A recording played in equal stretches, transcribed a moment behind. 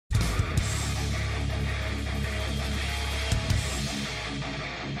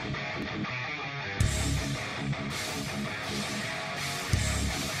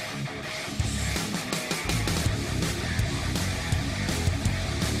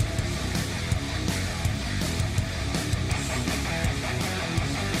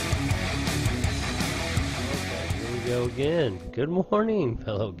go again. Good morning,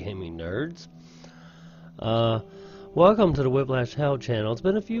 fellow gaming nerds. Welcome to the Whiplash Hell channel. It's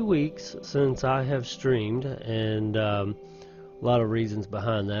been a few weeks since I have streamed, and a lot of reasons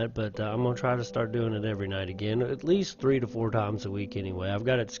behind that, but I'm going to try to start doing it every night again, at least 3 to 4 times a week anyway. I've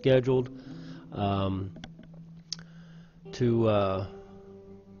got it scheduled to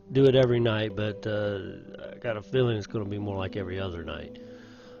do it every night, but I got a feeling it's going to be more like every other night.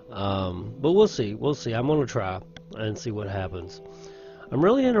 But we'll see. I'm going to try and see what happens. I'm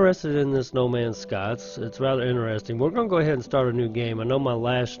really interested in this No Man's Sky. It's rather interesting. We're going to go ahead and start a new game. I know my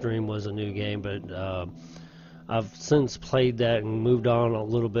last stream was a new game, but I've since played that and moved on a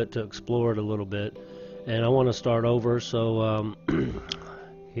little bit to explore it a little bit. And I want to start over, so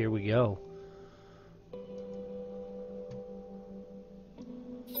here we go.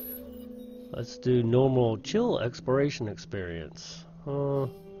 Let's do normal chill exploration experience.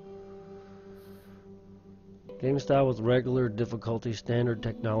 Game style with regular difficulty, standard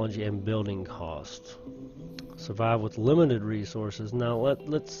technology, and building costs. Survive with limited resources. Now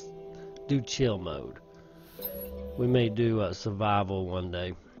let's do chill mode. We may do survival one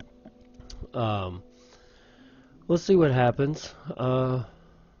day. Let's see what happens. Oh,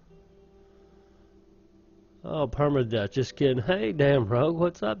 permadeath. Just kidding. Hey, damn rogue,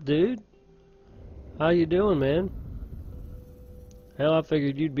 what's up, dude? How you doing, man? Hell, I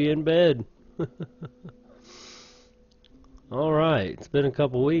figured you'd be in bed. Alright, it's been a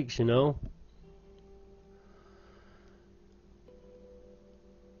couple weeks, you know.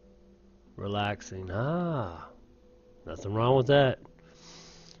 Relaxing. Nothing wrong with that.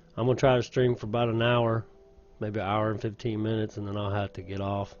 I'm going to try to stream for about an hour, maybe an hour and 15 minutes, and then I'll have to get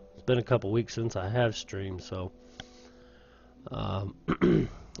off. It's been a couple weeks since I have streamed, so I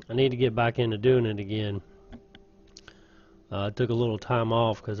need to get back into doing it again. I took a little time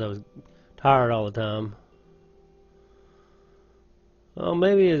off because I was tired all the time. Oh,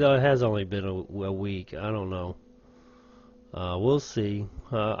 maybe it has only been a week. I don't know. We'll see.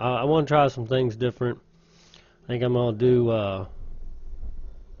 I want to try some things different. I think I'm going to do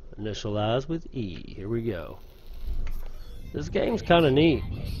initialize with E. Here we go. This game's kind of neat.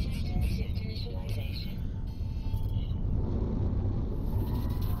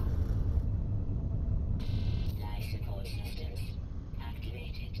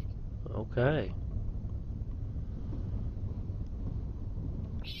 Okay.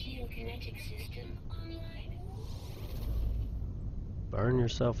 Burn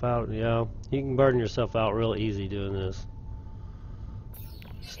yourself out. Yeah, you can burn yourself out real easy doing this.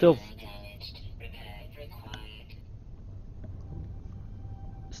 Still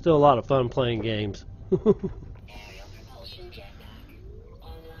a lot of fun playing games.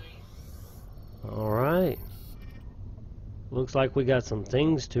 Alright. Looks like we got some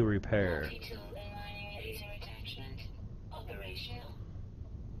things to repair.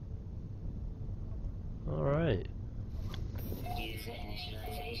 Alright.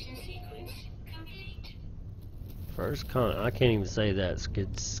 First I can't even say that.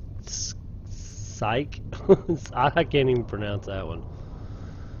 Psych? I can't even pronounce that one.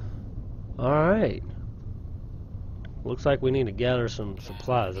 Alright. Looks like we need to gather some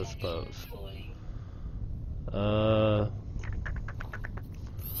supplies, I suppose.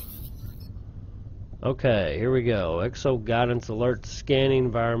 Okay, here we go. Exo guidance alert scanning,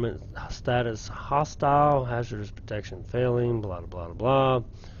 environment status hostile, hazardous protection failing, blah blah blah blah.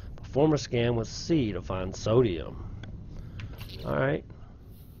 Perform a scan with C to find sodium. Alright.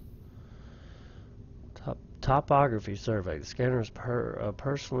 Topography survey. The scanner is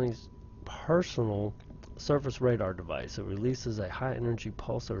personal surface radar device. It releases a high energy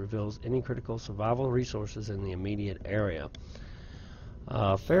pulse that reveals any critical survival resources in the immediate area.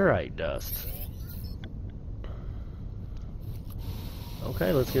 Ferrite dust.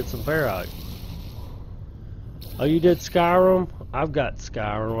 Okay, let's get some ferrite. Oh, you did Skyrim? I've got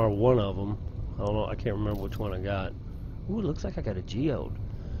Skyrim, or one of them. I don't know, I can't remember which one I got. Ooh, it looks like I got a geode.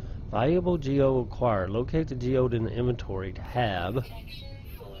 Valuable geode acquired. Locate the geode in the inventory tab.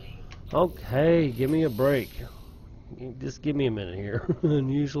 Okay, give me a break. Just give me a minute here.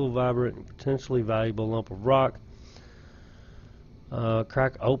 Unusual, vibrant, and potentially valuable lump of rock.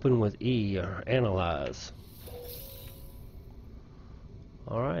 Crack open with E, or analyze.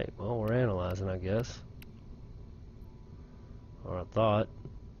 Alright, well, we're analyzing, I guess. Or I thought.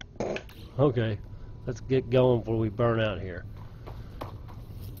 Okay, let's get going before we burn out here.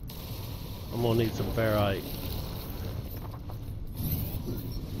 I'm gonna need some ferrite.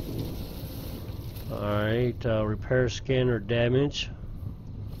 Alright, repair scanner damage.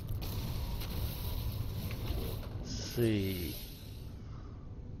 Let's see.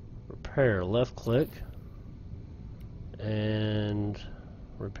 Repair, left click. and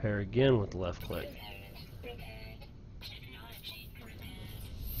repair again with the left click.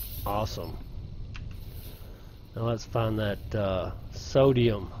 Awesome. Now let's find that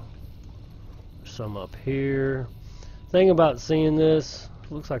sodium. There's some up here. Thing about seeing this,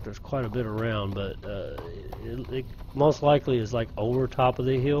 looks like there's quite a bit around, but it most likely is like over top of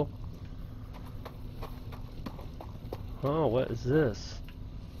the hill. Oh, what is this?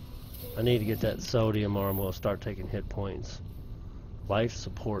 I need to get that sodium or I'm going to start taking hit points. Life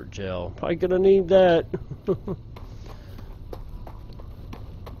support gel. Probably gonna need that.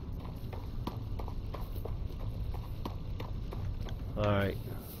 Alright.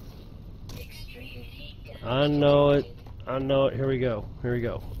 I know it. I know it. Here we go. Here we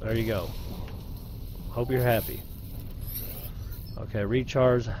go. There you go. Hope you're happy. Okay,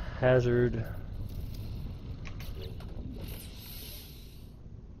 recharge hazard.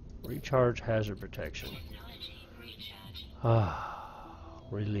 Recharge hazard protection. Ah,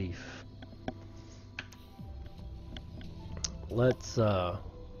 relief. Let's go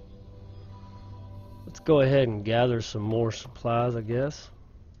ahead and gather some more supplies, I guess.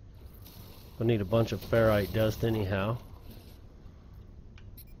 We'll need a bunch of ferrite dust anyhow.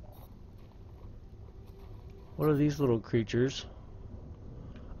 What are these little creatures?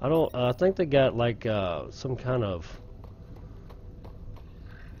 I think they got like some kind of...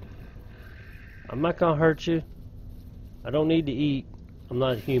 I'm not gonna hurt you. I don't need to eat. I'm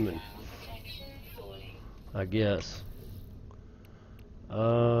not human. I guess.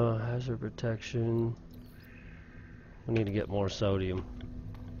 Hazard protection. We need to get more sodium.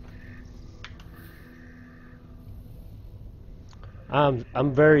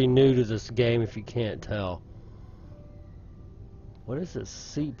 I'm very new to this game, if you can't tell. What is this?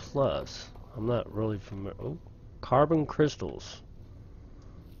 C+? I'm not really familiar. Oh, carbon crystals.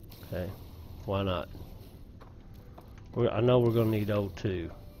 Okay, why not? I know we're going to need O2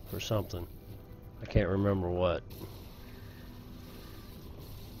 for something. I can't remember what.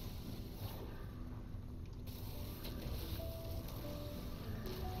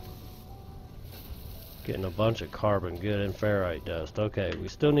 Getting a bunch of carbon, good, and ferrite dust. Okay, we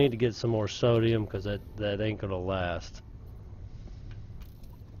still need to get some more sodium because that ain't going to last.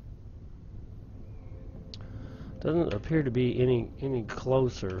 Doesn't appear to be any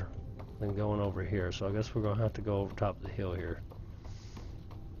closer than going over here, so I guess we're going to have to go over top of the hill here.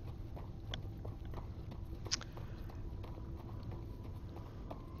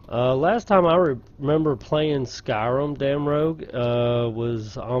 Last time I remember playing Skyrim, damn rogue,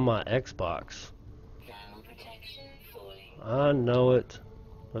 was on my Xbox. I know it.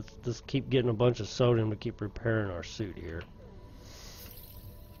 Let's just keep getting a bunch of sodium to keep repairing our suit here.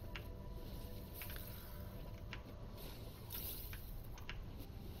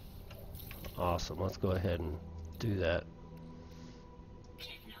 Awesome. Let's go ahead and do that.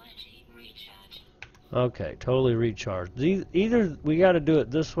 Okay, totally recharged. Either we got to do it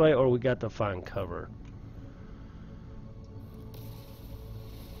this way or we got to find cover.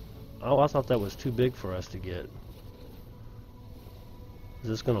 Oh, I thought that was too big for us to get. Is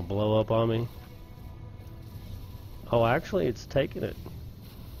this going to blow up on me? Oh, actually, it's taking it.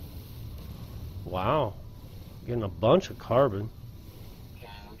 Wow. Getting a bunch of carbon.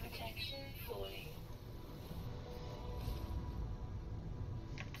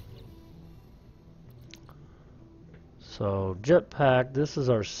 So, jetpack, this is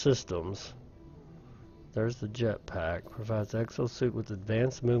our systems. There's the jetpack. Provides exosuit with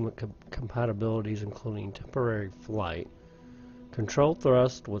advanced movement compatibilities, including temporary flight. Control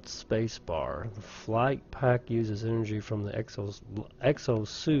thrust with spacebar. The flight pack uses energy from the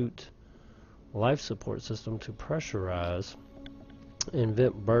exosuit life support system to pressurize and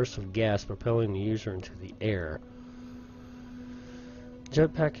vent bursts of gas, propelling the user into the air.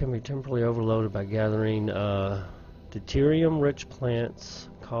 Jetpack can be temporarily overloaded by gathering deuterium-rich plants,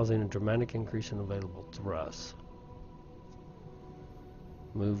 causing a dramatic increase in available thrust.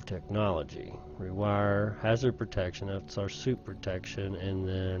 Move technology. Rewire, hazard protection, that's our suit protection, and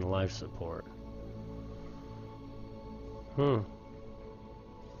then life support.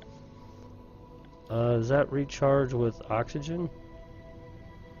 Is that recharge with oxygen?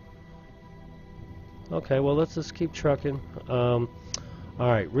 Okay, well let's just keep trucking.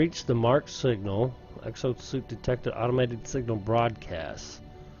 Alright, reach the marked signal. Exosuit detected automated signal broadcasts.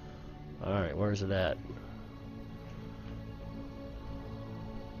 Alright, where's it at?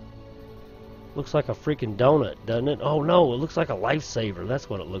 Looks like a freaking donut, doesn't it? Oh no, it looks like a lifesaver. That's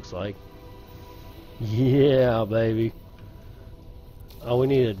what it looks like. Yeah, baby. Oh, we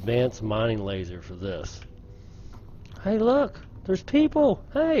need an advanced mining laser for this. Hey, look! There's people!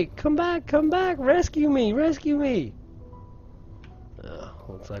 Hey, come back! Come back! Rescue me! Rescue me!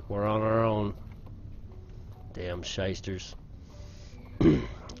 Looks like we're on our own. Damn shysters.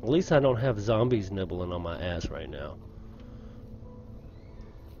 At least I don't have zombies nibbling on my ass right now.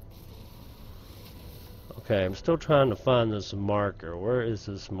 Okay, I'm still trying to find this marker. Where is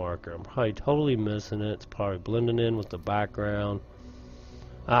this marker? I'm probably totally missing it. It's probably blending in with the background.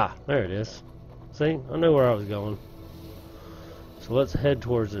 Ah, there it is. See? I knew where I was going. So let's head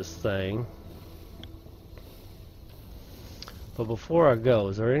towards this thing. But before I go,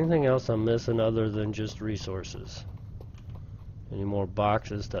 is there anything else I'm missing other than just resources? Any more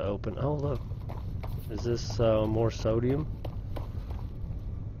boxes to open? Oh, look. Is this more sodium?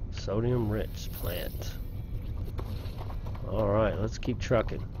 Sodium rich plant. Alright, let's keep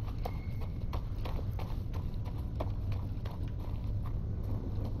trucking.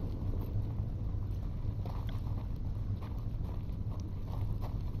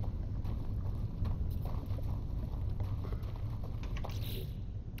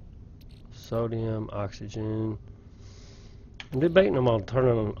 Sodium, oxygen. I'm debating on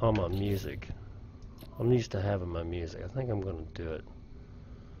turning on my music. I'm used to having my music. I think I'm going to do it.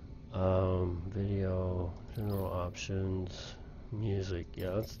 Video, general options, music.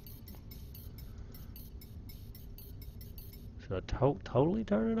 Yeah, let's. Should I totally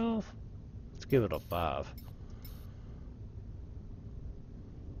turn it off? Let's give it a 5.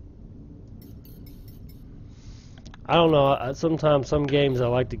 I don't know. Sometimes some games I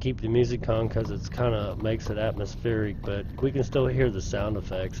like to keep the music on because it's kind of makes it atmospheric, but we can still hear the sound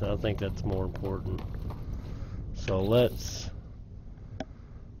effects, and I think that's more important. So let's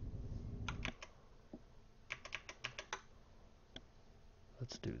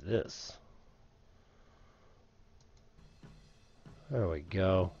do this. There we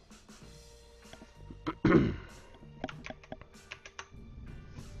go.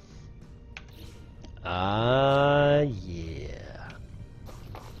 Yeah.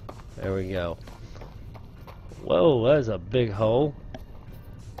 There we go. Whoa, that's a big hole.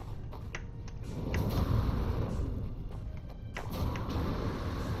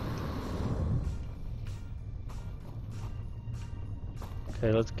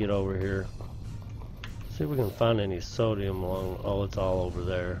 Okay, let's get over here. See if we can find any sodium along. Oh, it's all over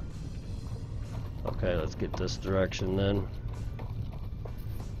there. Okay, let's get this direction then.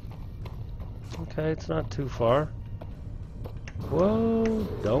 Okay, it's not too far. Whoa!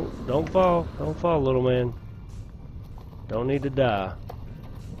 Don't fall. Don't fall, little man. Don't need to die.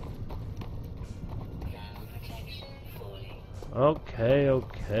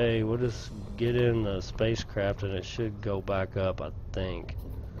 Okay. We'll just get in the spacecraft and it should go back up, I think.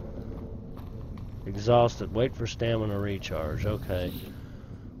 Exhausted. Wait for stamina recharge. Okay.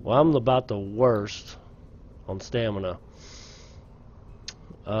 Well, I'm about the worst on stamina.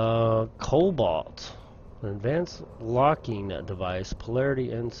 Cobalt. An advanced locking device.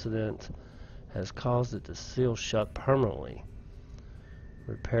 Polarity incident has caused it to seal shut permanently.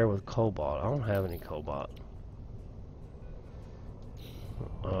 Repair with cobalt. I don't have any cobalt.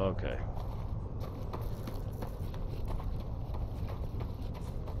 Okay.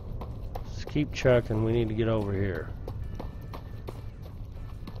 Just keep trucking. We need to get over here.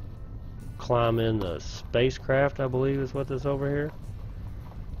 Climb in the spacecraft, I believe is what this over here.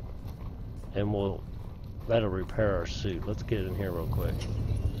 And that'll repair our suit. Let's get in here real quick.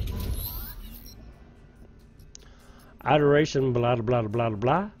 Iteration blah blah blah blah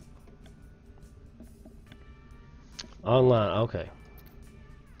blah. Online, okay.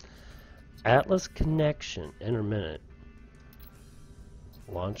 Atlas connection, intermittent.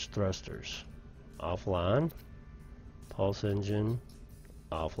 Launch thrusters. Offline. Pulse engine.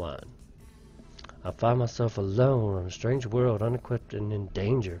 Offline. I find myself alone on a strange world, unequipped and in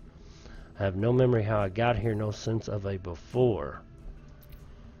danger. I have no memory how I got here, no sense of a before.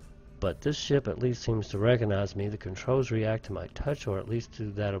 But this ship at least seems to recognize me. The controls react to my touch, or at least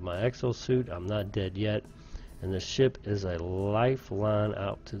to that of my exosuit. I'm not dead yet. And the ship is a lifeline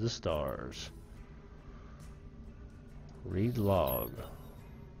out to the stars. Read log.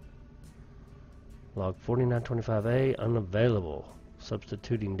 Log 4925A, unavailable.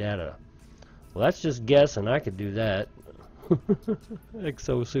 Substituting data. Well, that's just guessing. I could do that.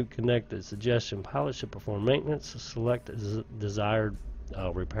 Exosuit connected. Suggestion. Pilot should perform maintenance. Select desired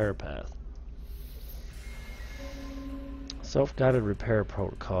repair path. Self-guided repair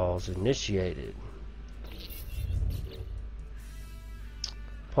protocols initiated.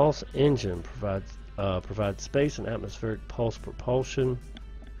 Pulse engine provides space and atmospheric pulse propulsion.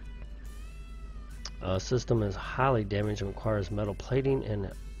 System is highly damaged and requires metal plating and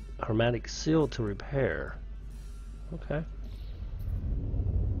hermetic seal to repair. Okay.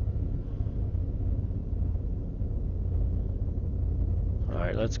 Alright,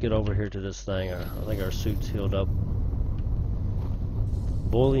 Alright, let's get over here to this thing. I think our suit's healed up.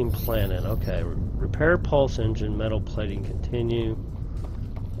 Boiling planet. Okay. Repair pulse engine, metal plating, continue.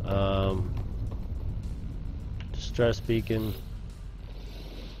 Distress beacon.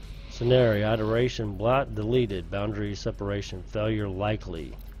 Scenario, iteration, blot, deleted, boundary separation, failure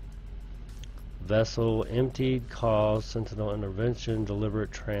likely. Vessel emptied, cause, sentinel intervention,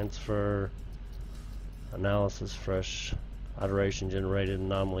 deliberate transfer, analysis, fresh, iteration generated,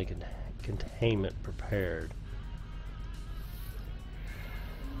 anomaly containment prepared.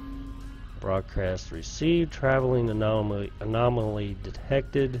 Broadcast received, traveling anomaly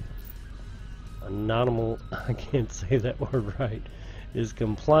detected. I can't say that word right. Is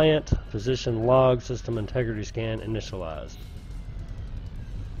compliant. Position log. System integrity scan initialized.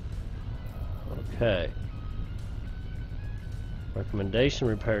 Okay. Recommendation: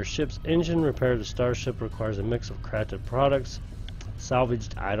 repair ship's engine. Repair the starship requires a mix of crafted products,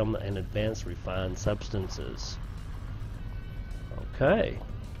 salvaged item, and advanced refined substances. Okay.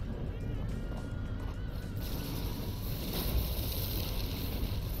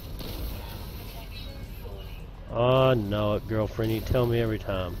 Oh, no it, girlfriend. You tell me every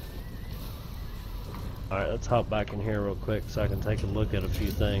time. Alright, let's hop back in here real quick so I can take a look at a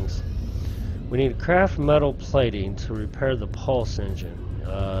few things. We need to craft metal plating to repair the pulse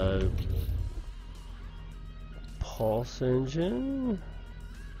engine. Pulse engine?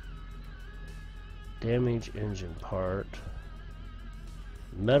 Damage engine part.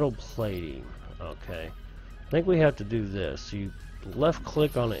 Metal plating. Okay. I think we have to do this. You left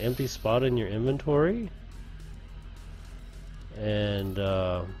click on an empty spot in your inventory. And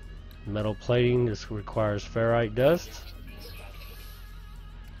metal plating, this requires ferrite dust.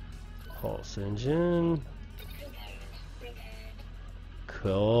 Pulse engine.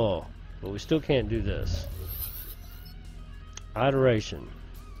 Cool. But we still can't do this. Iteration.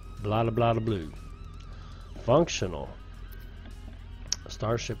 Blah blah blah blue. Functional.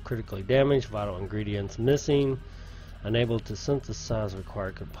 Starship critically damaged. Vital ingredients missing. Unable to synthesize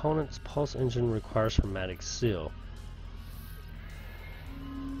required components. Pulse engine requires hermetic seal.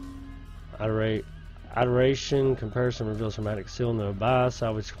 Iteration comparison reveals hermetic seal nearby.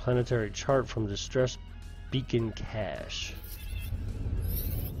 Salvage planetary chart from distress beacon cache.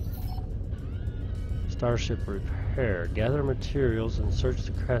 Starship repair. Gather materials and search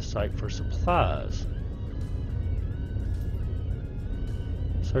the crash site for supplies.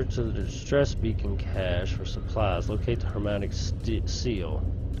 Search the distress beacon cache for supplies. Locate the hermetic seal.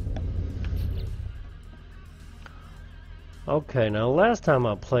 Okay, now last time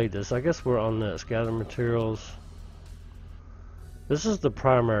I played this, I guess we're on this. Gather materials. This is the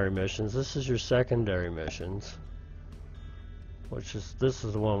primary missions. This is your secondary missions. This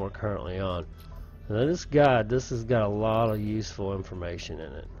is the one we're currently on. Now this guide, this has got a lot of useful information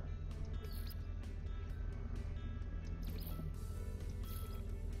in it.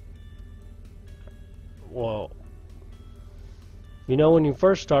 Well, you know, when you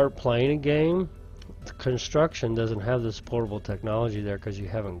first start playing a game, the construction doesn't have this portable technology there because you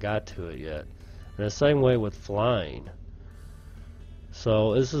haven't got to it yet. And the same way with flying.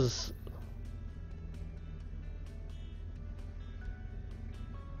 So this is...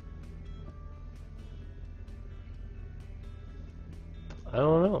 I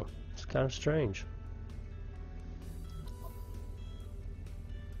don't know. It's kind of strange.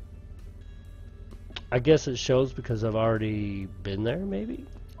 I guess it shows because I've already been there, maybe?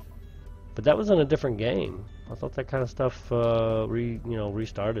 But that was in a different game. I thought that kind of stuff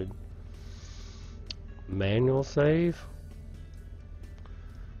restarted. Manual save?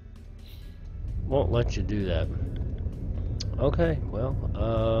 Won't let you do that. Okay,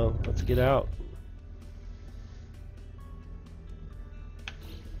 well, let's get out.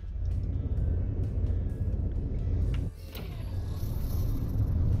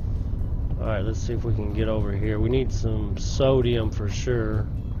 Alright, let's see if we can get over here. We need some sodium for sure.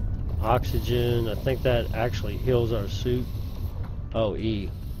 Oxygen, I think that actually heals our suit. Oh,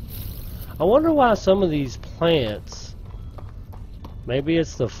 E. I wonder why some of these plants, maybe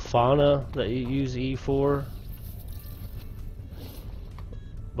it's the fauna that you use E for,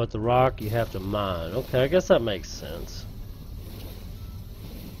 but the rock you have to mine. Okay, I guess that makes sense.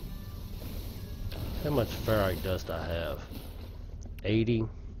 How much ferrite dust I have? 80.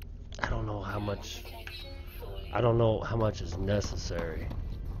 I don't know how much is necessary.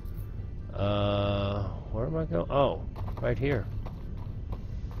 Where am I going? Oh, right here.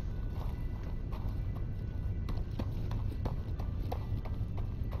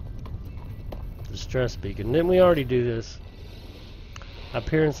 Distress beacon. Didn't we already do this?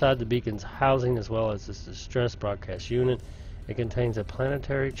 Appear inside the beacon's housing as well as this distress broadcast unit. It contains a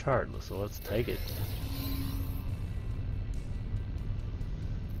planetary chart, so let's take it.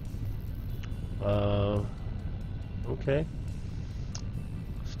 Okay.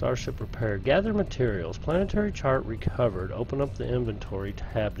 Starship repair. Gather materials. Planetary chart recovered. Open up the inventory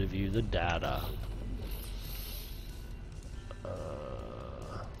tab to view the data.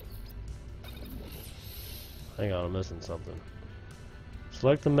 Hang on, I'm missing something.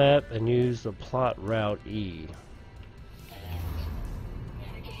 Select the map and use the plot route E.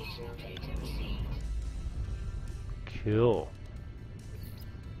 Cool.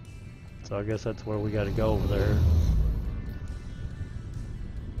 So I guess that's where we gotta go over there.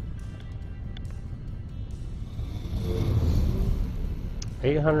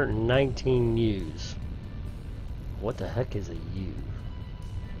 $819 U's. What the heck is a U?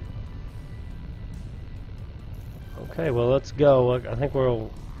 Okay, well let's go. I think we're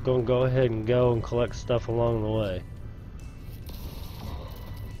gonna go ahead and go and collect stuff along the way.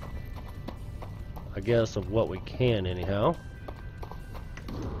 I guess of what we can anyhow.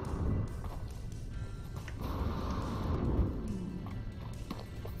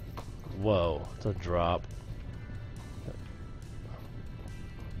 Whoa, it's a drop.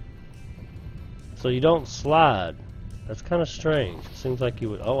 So you don't slide. That's kind of strange. It seems like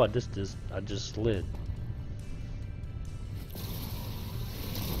you would. Oh, I just slid.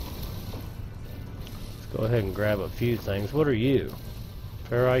 Let's go ahead and grab a few things. What are you?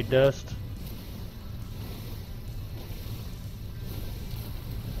 Ferrite dust?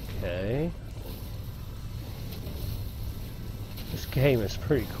 Okay. This game is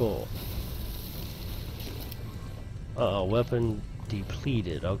pretty cool. Uh-oh, weapon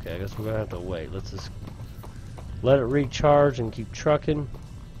depleted. Okay, I guess we're gonna have to wait. Let's just let it recharge and keep trucking.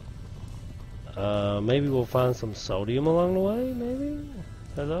 Maybe we'll find some sodium along the way, maybe?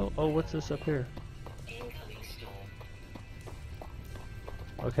 Hello? Oh, what's this up here?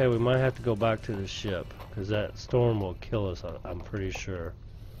 Okay, we might have to go back to the ship, because that storm will kill us, I'm pretty sure.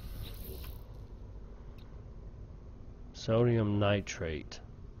 Sodium nitrate.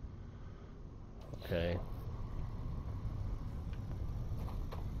 Okay.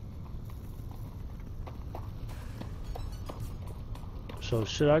 So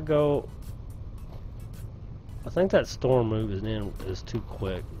should I go? I think that storm move is too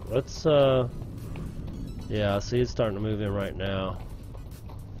quick. Let's yeah, I see it's starting to move in right now.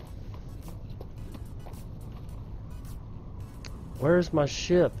 Where's my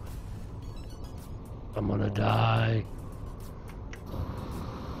ship? I'm gonna die.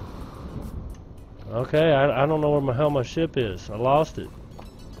 Okay, I don't know where the hell my ship is. I lost it.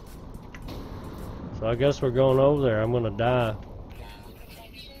 So I guess we're going over there. I'm gonna die.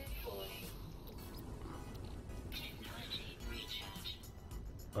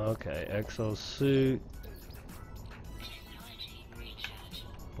 Okay, exosuit.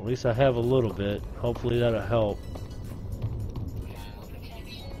 At least I have a little bit. Hopefully that'll help.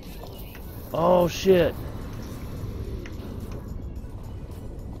 Oh shit!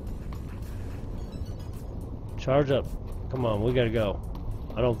 Charge up. Come on, we gotta go.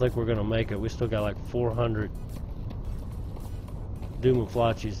 I don't think we're gonna make it. We still got like 400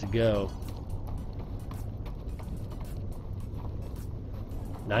 Doomaflachis to go.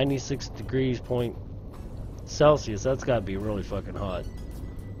 96 degrees point Celsius. That's gotta be really fucking hot.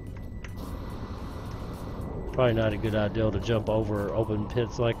 Probably not a good idea to jump over open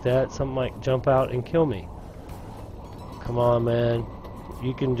pits like that. Something might jump out and kill me. Come on, man.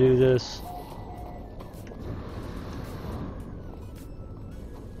 You can do this.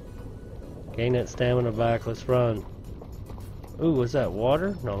 Gain that stamina back. Let's run. Ooh, was that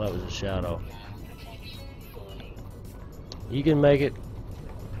water? No, that was a shadow. You can make it.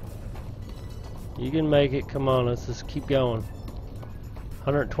 You can make it. Come on, let's just keep going.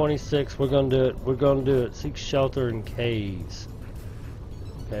 126. We're gonna do it. We're gonna do it. Seek shelter in caves.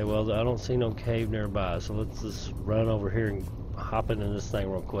 Okay, well, I don't see no cave nearby, so let's just run over here and hop into this thing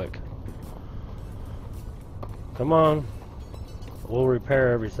real quick. Come on. We'll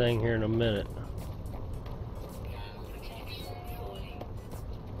repair everything here in a minute.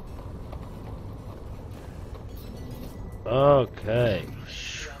 Okay.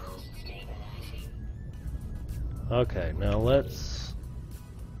 Okay, now let's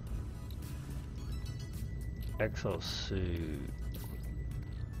exosuit.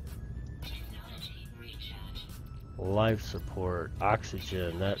 Life support,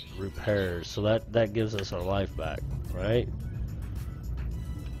 oxygen, that repairs, so that gives us our life back, right?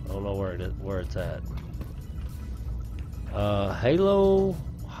 I don't know where it's at.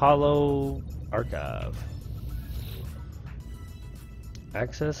 Hollow archive.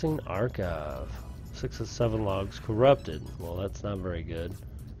 Accessing archive. 6 of 7 logs corrupted. Well, that's not very good.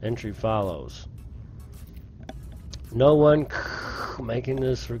 Entry follows. No one making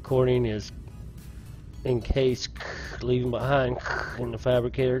this recording is in case leaving behind in the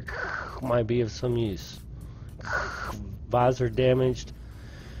fabricator might be of some use. Visor damaged.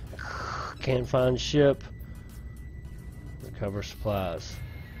 Can't find ship. Recover supplies.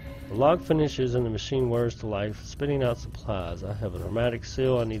 The log finishes and the machine whirs to life, spitting out supplies. I have a hermetic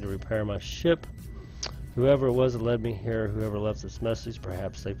seal. I need to repair my ship. Whoever it was that led me here, whoever left this message,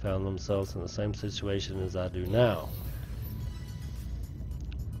 perhaps they found themselves in the same situation as I do now.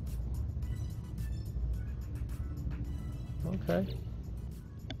 Okay.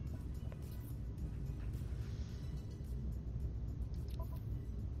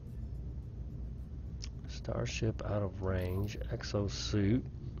 Starship out of range. Exosuit.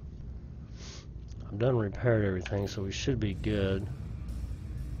 I've done repaired everything, so we should be good.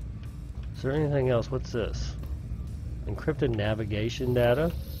 Is there anything else? What's this? Encrypted navigation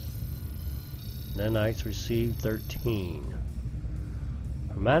data. Nanites received 13.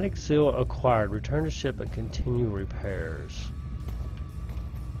 Hermetic seal acquired. Return to ship and continue repairs.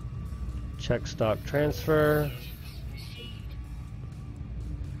 Check stock transfer.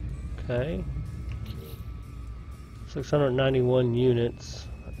 Okay. 691 units.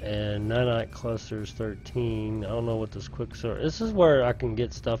 And nanite clusters 13. I don't know what this quick sort. This is where I can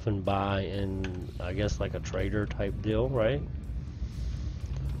get stuff and buy, and I guess like a trader type deal, right?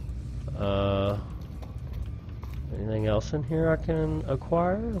 Anything else in here I can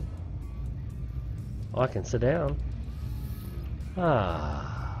acquire? Oh, I can sit down.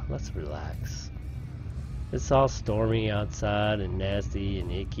 Let's relax. It's all stormy outside and nasty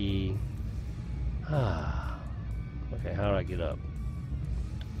and icky. Okay, how do I get up?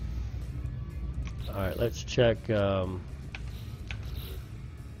 Alright, let's check our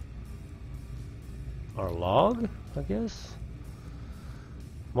log, I guess.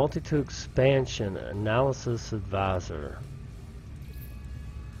 Multi-tool expansion analysis advisor.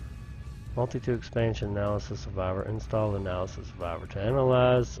 Multi-tool expansion analysis survivor. Install analysis survivor. To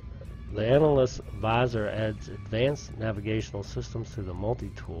analyze, the analyst advisor adds advanced navigational systems to the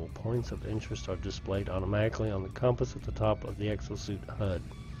multi-tool. Points of interest are displayed automatically on the compass at the top of the exosuit HUD.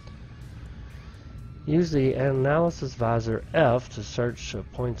 Use the Analysis Visor F to search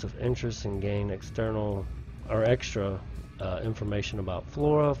points of interest and gain external or extra information about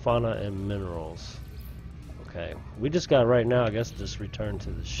flora, fauna, and minerals. Okay, we just got right now, I guess, just return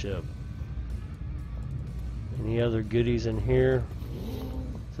to the ship. Any other goodies in here?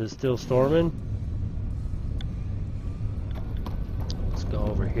 Is it still storming? Let's go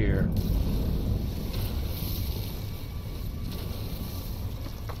over here.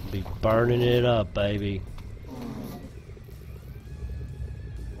 Be burning it up, baby.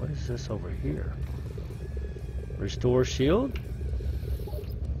 What is this over here? Restore shield?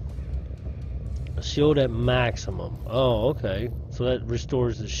 A shield at maximum. Oh, okay. So that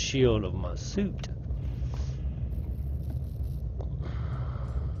restores the shield of my suit.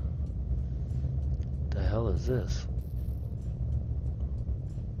 The hell is this?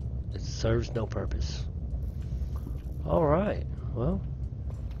 It serves no purpose. Alright, well.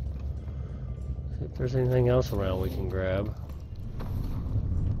 If there's anything else around we can grab.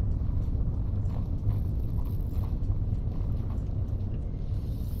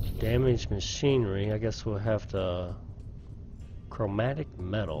 Damaged machinery. I guess we'll have to... Chromatic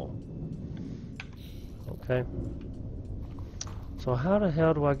metal. Okay. So how the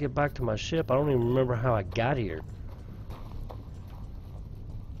hell do I get back to my ship? I don't even remember how I got here.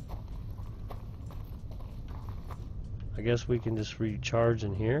 I guess we can just recharge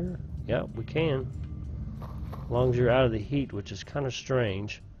in here. Yep, we can. As long as you're out of the heat, which is kind of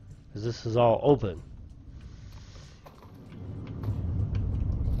strange, because this is all open.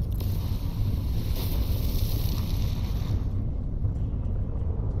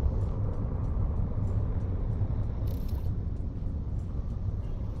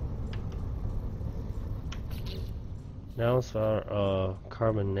 Now it's our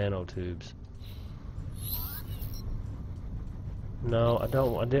carbon nanotubes. No, I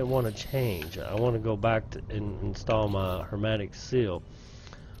didn't want to change. I want to go back to and install my hermetic seal.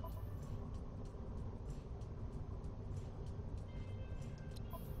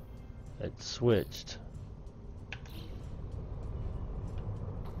 It switched.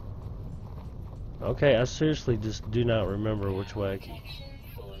 Okay, I seriously just do not remember which way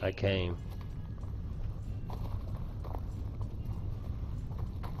I came.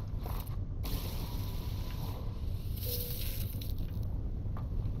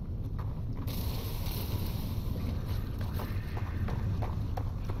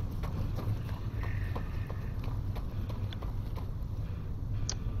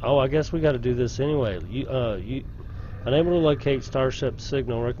 Oh, I guess we got to do this anyway. You unable to locate starship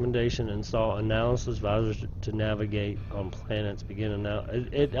signal recommendation. Install analysis visors to navigate on planets. Begin now.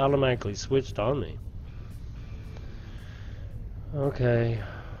 It automatically switched on me. Okay.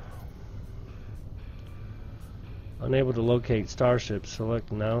 Unable to locate starship. Select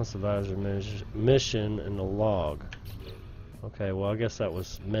analysis visor mission in the log. Okay. Well, I guess that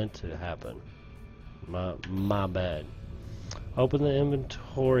was meant to happen. My bad. Open the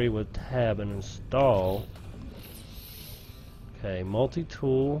inventory with tab and install. Okay,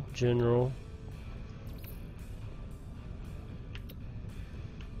 multi-tool, general.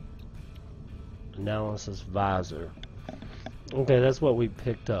 Analysis visor. Okay, that's what we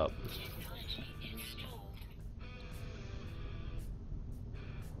picked up.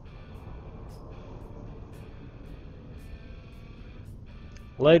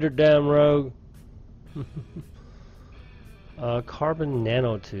 Later, damn rogue. Carbon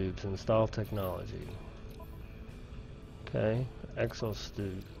nanotubes, install technology. Okay,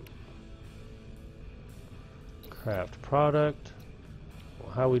 exosuit. Craft product.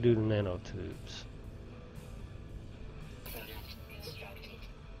 Well, how we do the nanotubes?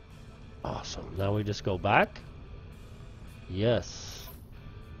 Awesome. Now we just go back. Yes.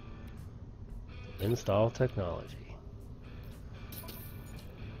 Install technology.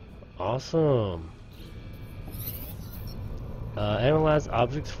 Awesome. Analyze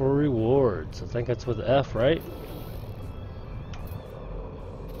objects for rewards. I think that's with F, right?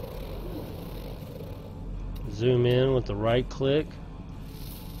 Zoom in with the right click.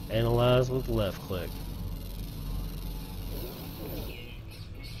 Analyze with left click.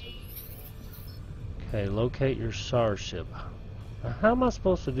 Okay, locate your starship. Now, how am I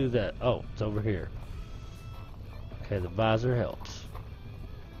supposed to do that? Oh, it's over here. Okay, the visor helps.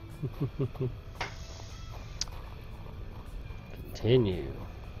 Continue.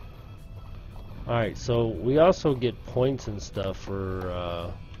 Alright, so we also get points and stuff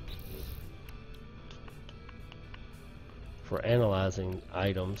for analyzing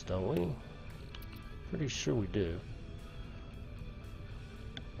items, don't we? Pretty sure we do.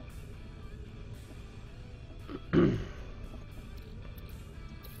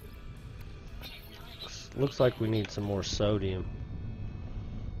 Looks like we need some more sodium.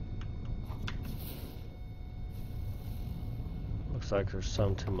 Looks like there's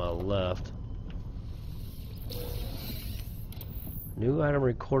some to my left. New item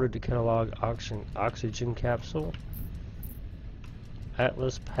recorded to catalog oxygen capsule.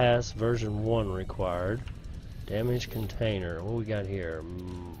 Atlas Pass version 1 required. Damaged container. What we got here?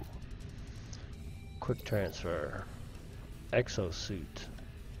 Quick transfer. Exosuit.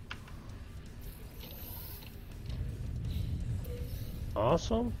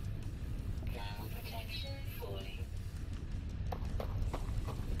 Awesome.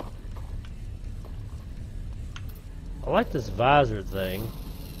 I like this visor thing.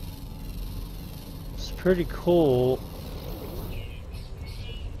 It's pretty cool.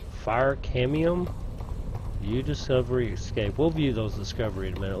 Fire Camium. View discovery escape. We'll view those discovery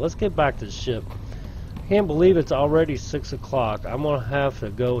in a minute. Let's get back to the ship. I can't believe it's already 6 o'clock. I'm gonna have to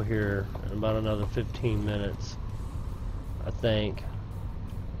go here in about another 15 minutes, I think.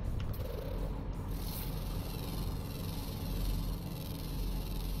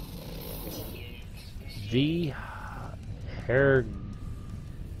 Hair.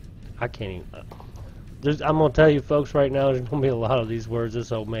 I can't even. I'm gonna tell you folks right now, there's gonna be a lot of these words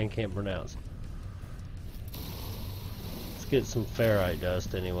this old man can't pronounce. Let's get some ferrite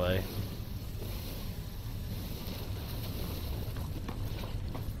dust anyway.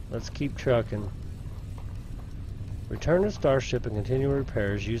 Let's keep trucking. Return to Starship and continue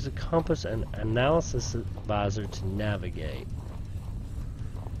repairs. Use the compass and analysis visor to navigate.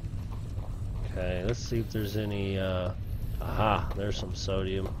 Okay, let's see if there's any, aha, there's some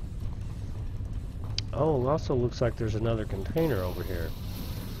sodium. Oh, it also looks like there's another container over here.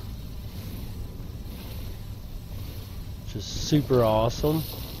 Which is super awesome.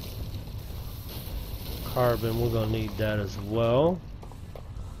 Carbon, we're gonna need that as well.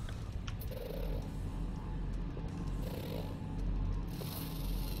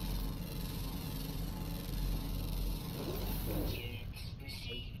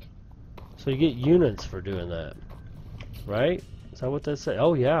 So you get units for doing that, right? Is that what they say?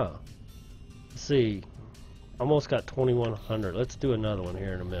 Oh yeah. Let's see. Almost got 2100. Let's do another one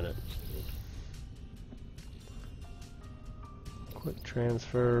here in a minute. Quick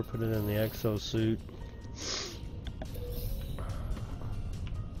transfer. Put it in the exosuit.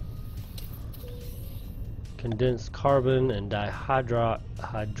 Condensed carbon and dihydrogen.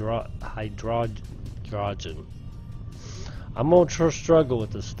 I'm gonna struggle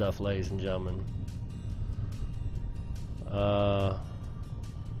with this stuff, ladies and gentlemen.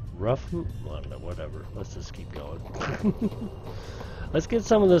 Rough, well, no, whatever. Let's just keep going. Let's get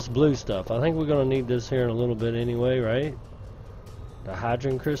some of this blue stuff. I think we're gonna need this here in a little bit anyway, right? The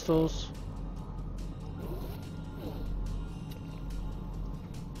hydrogen crystals.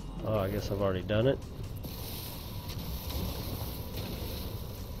 Oh, I guess I've already done it.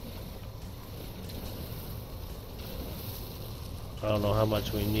 I don't know how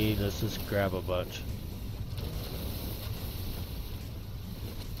much we need. Let's just grab a bunch.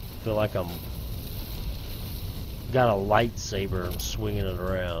 Feel like I'm got a lightsaber. I'm swinging it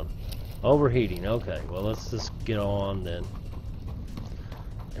around. Overheating. Okay. Well, let's just get on then.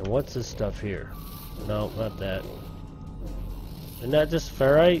 And what's this stuff here? No, not that. Isn't that just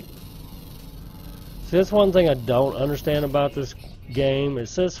ferrite? See, that's one thing I don't understand about this game. It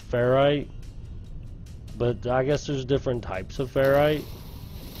says ferrite, but I guess there's different types of ferrite.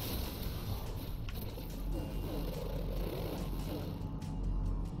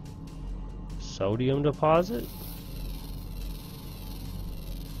 Sodium deposit?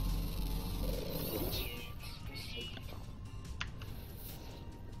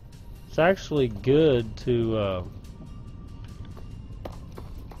 It's actually good to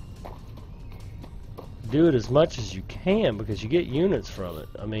do it as much as you can because you get units from it.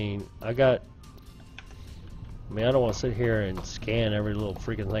 I mean, I don't want to sit here and scan every little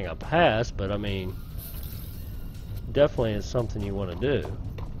freaking thing I pass, but I mean, definitely is something you want to do.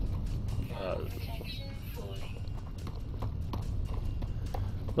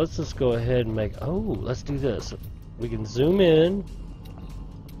 Let's just go ahead and let's do this. We can zoom in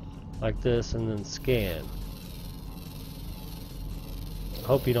like this and then scan.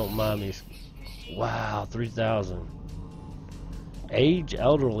 Hope you don't mind me. Wow, 3,000. Age,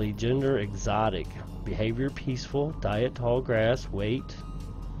 elderly, gender, exotic, behavior, peaceful, diet, tall grass, weight.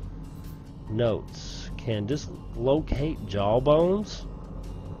 Notes, can dislocate jawbones?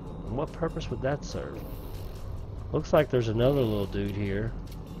 And what purpose would that serve? Looks like there's another little dude here.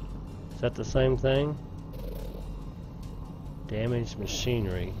 Is that the same thing? Damaged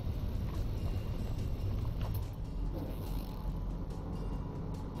machinery.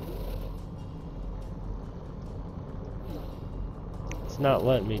 It's not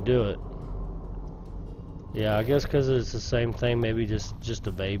letting me do it. Yeah, I guess because it's the same thing, maybe just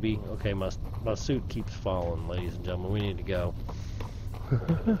a baby. Okay, my suit keeps falling, ladies and gentlemen. We need to go.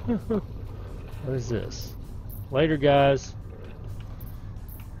 What is this? Later, guys.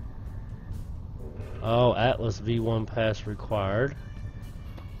 Oh, Atlas V1 pass required.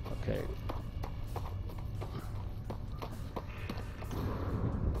 Okay.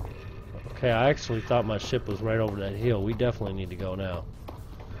 Okay, I actually thought my ship was right over that hill. We definitely need to go now.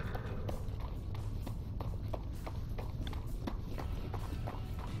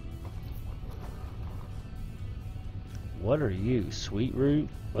 What are you, sweet root?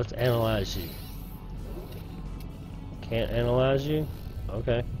 Let's analyze you. Can't analyze you?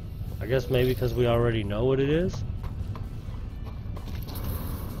 Okay. I guess maybe because we already know what it is.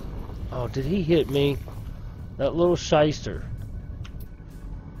 Oh, did he hit me? That little shyster.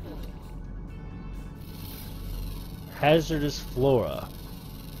 Hazardous flora.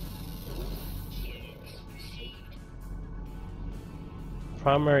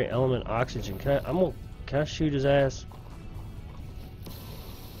 Primary element oxygen. Can I shoot his ass?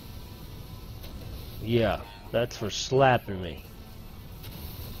 Yeah, that's for slapping me.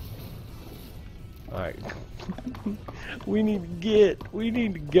 Alright. We need to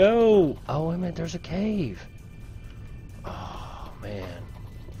go. Oh, wait a minute, there's a cave. Oh, man.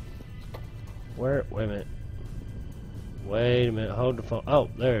 Wait a minute. Wait a minute, hold the phone. Oh,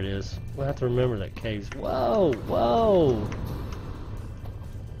 there it is. We'll have to remember that cave's. Whoa, whoa.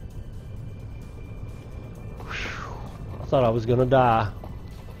 Whew. I thought I was gonna die.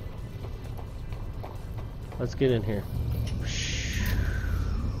 Let's get in here.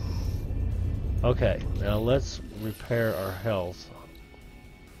 Okay, now let's repair our health.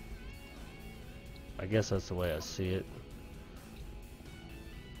 I guess that's the way I see it.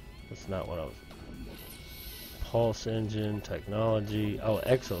 That's not what I was... Pulse engine, technology... Oh,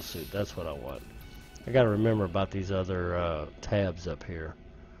 exosuit, that's what I want. I gotta remember about these other tabs up here.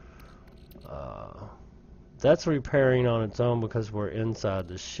 That's repairing on its own because we're inside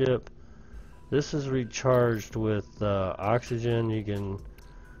the ship. This is recharged with oxygen. You can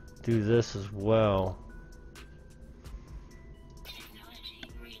do this as well.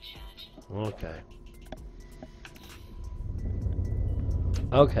 Okay.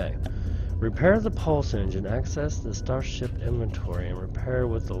 Okay. Repair the pulse engine. Access the starship inventory and repair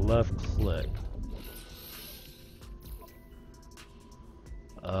with the left click.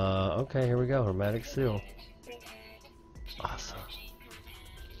 Okay, here we go. Hermetic seal. Awesome.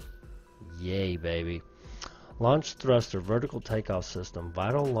 Yay, baby. Launch thruster, vertical takeoff system,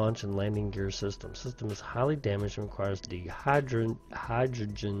 vital launch and landing gear system. System is highly damaged and requires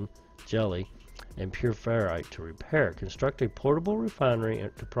hydrogen jelly and pure ferrite to repair. Construct a portable refinery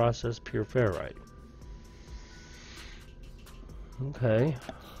to process pure ferrite. Okay.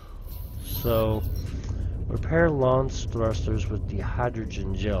 So, repair launch thrusters with the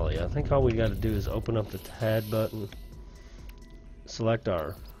hydrogen jelly. I think all we got to do is open up the tab button, select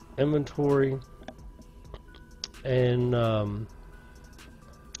our inventory, and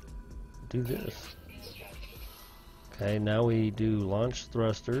do this. Okay, now we do launch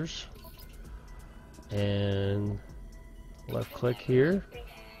thrusters and left click here.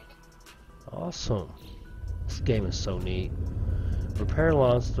 Awesome. This game is so neat. Repair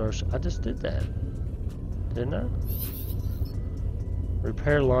launch thrusters. I just did that, didn't I?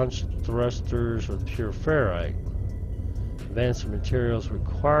 Repair launch thrusters with pure ferrite. Advanced materials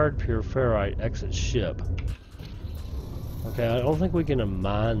required. Pure ferrite. Exit ship. Okay, I don't think we can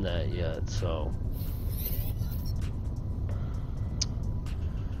mine that yet, so.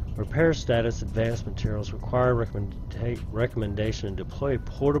 Repair status. Advanced materials required. Recommendation to deploy a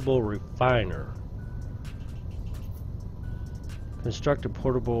portable refiner. Construct a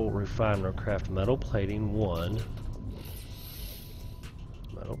portable refiner. Craft metal plating 1.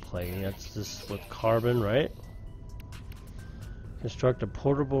 Metal plating, that's just with carbon, right? Construct a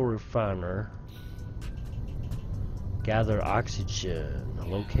portable refiner. Gather oxygen.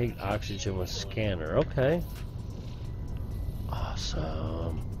 Locate oxygen with scanner. Okay.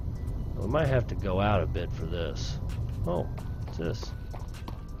 Awesome. We might have to go out a bit for this. Oh, what's this?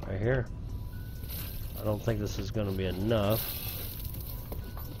 Right here. I don't think this is going to be enough.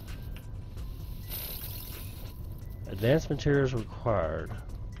 Advanced materials required.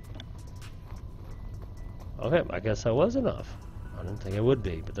 Okay, I guess that was enough. I didn't think it would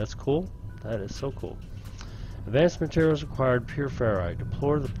be, but that's cool. That is so cool. Advanced materials required. Pure ferrite.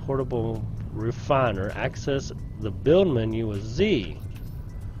 Deploy the portable refiner. Access the build menu with Z.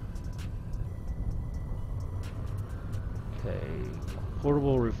 Okay.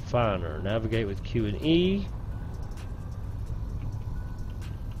 Portable refiner. Navigate with Q and E.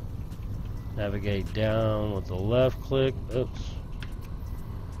 Navigate down with the left click. Oops.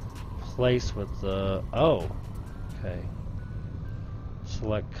 Place with the... Oh. Okay.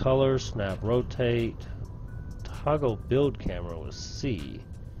 Select color. Snap rotate. Toggle build camera with C.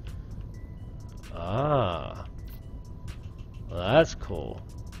 Ah. Well, that's cool.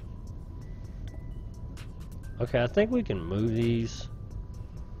 Okay, I think we can move these.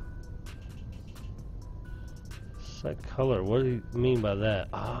 Set color. What do you mean by that?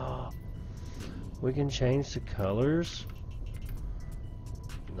 Ah. We can change the colors.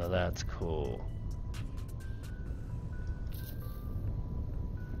 Now that's cool.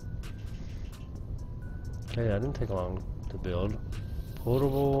 Okay, that didn't take long to build.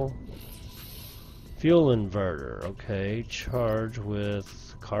 Portable fuel inverter. Okay, charge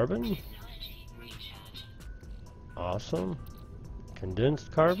with carbon. Awesome.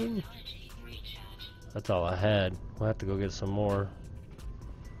 Condensed carbon. That's all I had. We'll have to go get some more.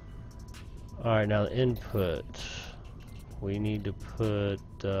 Alright, now the input. We need to put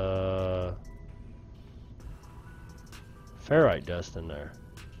ferrite dust in there.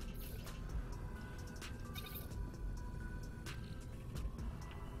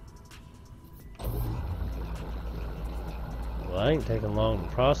 Well, that ain't taking long to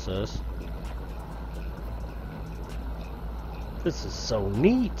process. This is so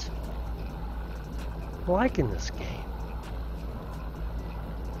neat. I'm liking this game.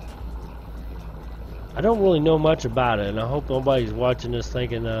 I don't really know much about it, and I hope nobody's watching this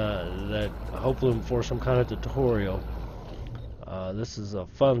thinking that hopefully for some kind of tutorial. This is a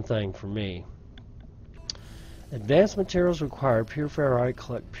fun thing for me. Advanced materials required. Pure ferrite.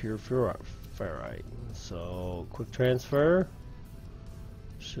 Collect pure ferrite. So, quick transfer.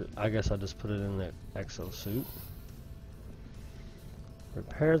 I guess I'll just put it in the exosuit.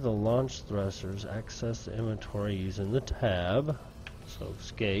 Repair the launch thrusters. Access the inventory using the tab. So,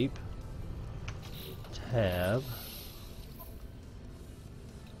 escape. Tab.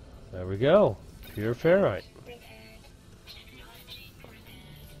 There we go. Pure ferrite.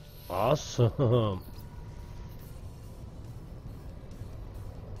 Awesome.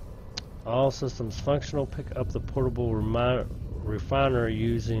 All systems functional. Pick up the portable refiner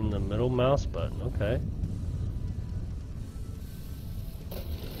using the middle mouse button. Okay.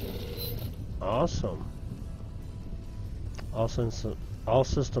 Awesome. All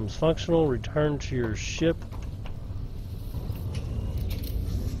systems functional. Return to your ship.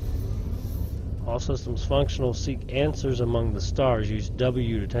 All systems functional. Seek answers among the stars. Use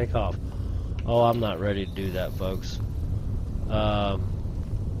W to take off. Oh, I'm not ready to do that, folks.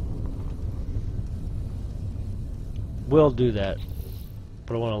 We'll do that.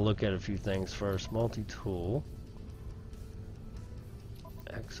 But I want to look at a few things first. Multi-tool.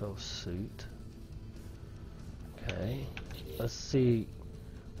 Exosuit. Okay. Let's see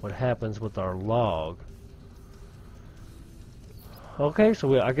what happens with our log. Okay,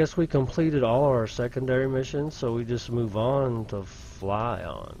 so I guess we completed all of our secondary missions, so we just move on to fly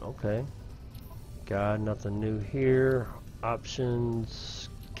on. Okay. God, nothing new here. Options,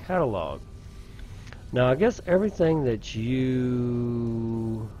 catalog. Now, I guess everything that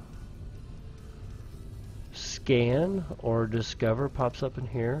you scan or discover pops up in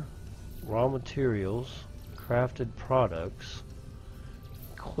here. Raw materials, crafted products,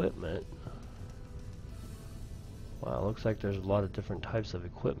 equipment. Wow, looks like there's a lot of different types of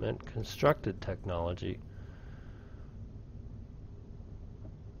equipment. Constructed technology.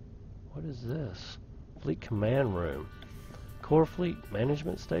 What is this? Fleet command room. Core fleet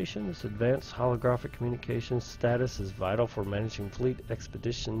management station. This advanced holographic communications status is vital for managing fleet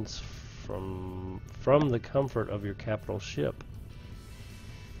expeditions from the comfort of your capital ship.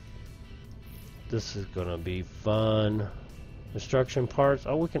 This is gonna be fun. Construction parts.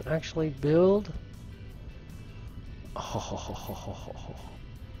 Oh, we can actually build. Oh,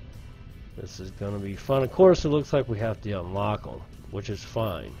 this is gonna be fun. Of course, it looks like we have to unlock them, which is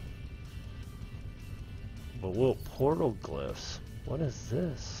fine. But we'll portal glyphs. What is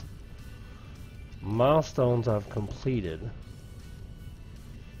this? Milestones I've completed.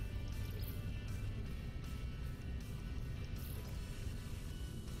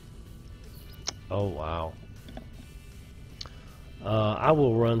 Oh wow. I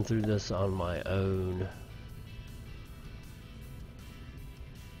will run through this on my own.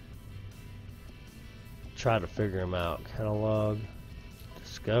 Try to figure them out. Catalog,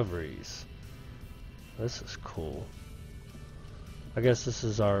 discoveries. This is cool. I guess this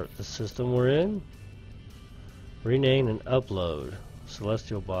is the system we're in. Rename and upload.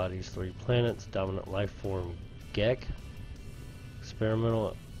 Celestial bodies, 3 planets, dominant life form Gek.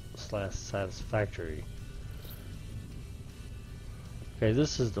 Experimental / satisfactory. Okay,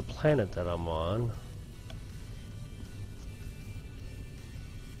 this is the planet that I'm on.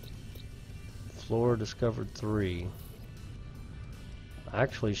 Flora discovered 3.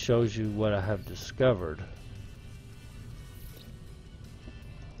 Actually shows you what I have discovered.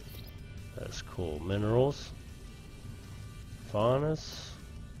 That's cool. Minerals. Faunus.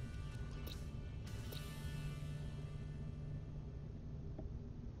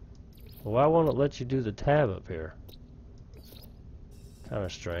 Well, why won't it let you do the tab up here? Kind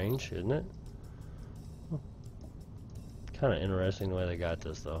of strange, isn't it? Kind of interesting the way they got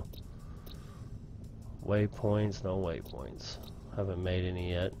this, though. Waypoints, no waypoints. Haven't made any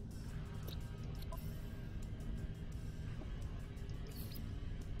yet.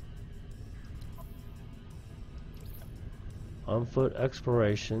 On foot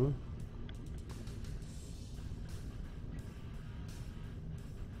exploration.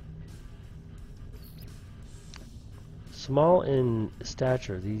 Small in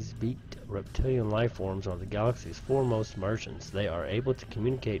stature, these beaked reptilian life forms are the galaxy's foremost merchants. They are able to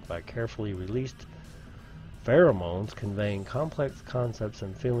communicate by carefully released pheromones, conveying complex concepts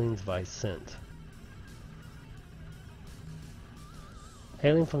and feelings by scent.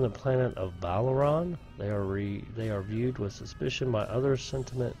 Hailing from the planet of Balaran, they are viewed with suspicion by other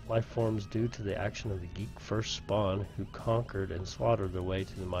sentient life forms due to the action of the geek first spawn who conquered and slaughtered their way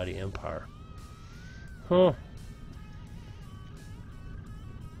to the mighty empire. Huh.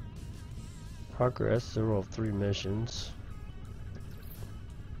 Progress 0 of 3 missions.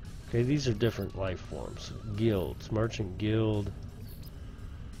 Okay, these are different life forms. Guilds. Merchant Guild.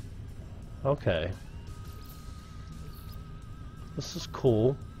 Okay. This is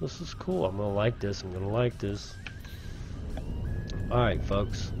cool. This is cool. I'm gonna like this. I'm gonna like this. Alright,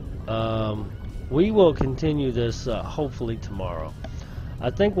 folks. We will continue this hopefully tomorrow. I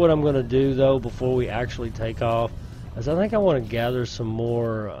think what I'm gonna do, though, before we actually take off, is I think I want to gather some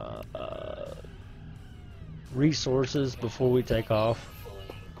more resources before we take off.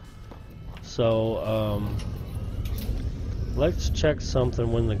 So, let's check something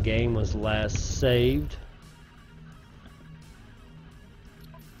when the game was last saved.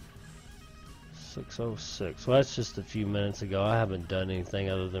 6:06. Well, that's just a few minutes ago. I haven't done anything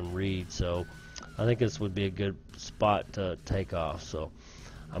other than read, so I think this would be a good spot to take off. So,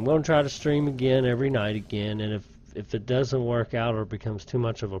 I'm going to try to stream again every night again, and if it doesn't work out or becomes too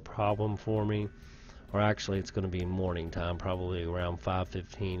much of a problem for me, or actually it's going to be morning time, probably around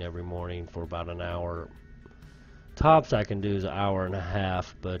 5:15 every morning for about an hour. Tops I can do is an hour and a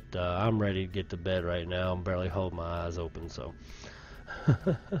half, but I'm ready to get to bed right now. I'm barely holding my eyes open, so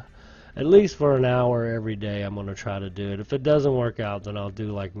at least for an hour every day I'm going to try to do it. If it doesn't work out, then I'll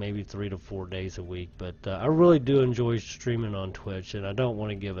do like maybe 3 to 4 days a week, but I really do enjoy streaming on Twitch, and I don't want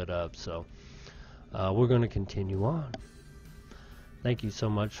to give it up, so we're going to continue on. Thank you so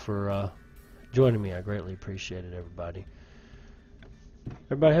much for joining me. I greatly appreciate it, everybody.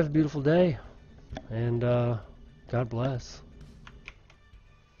 Everybody have a beautiful day, and God bless.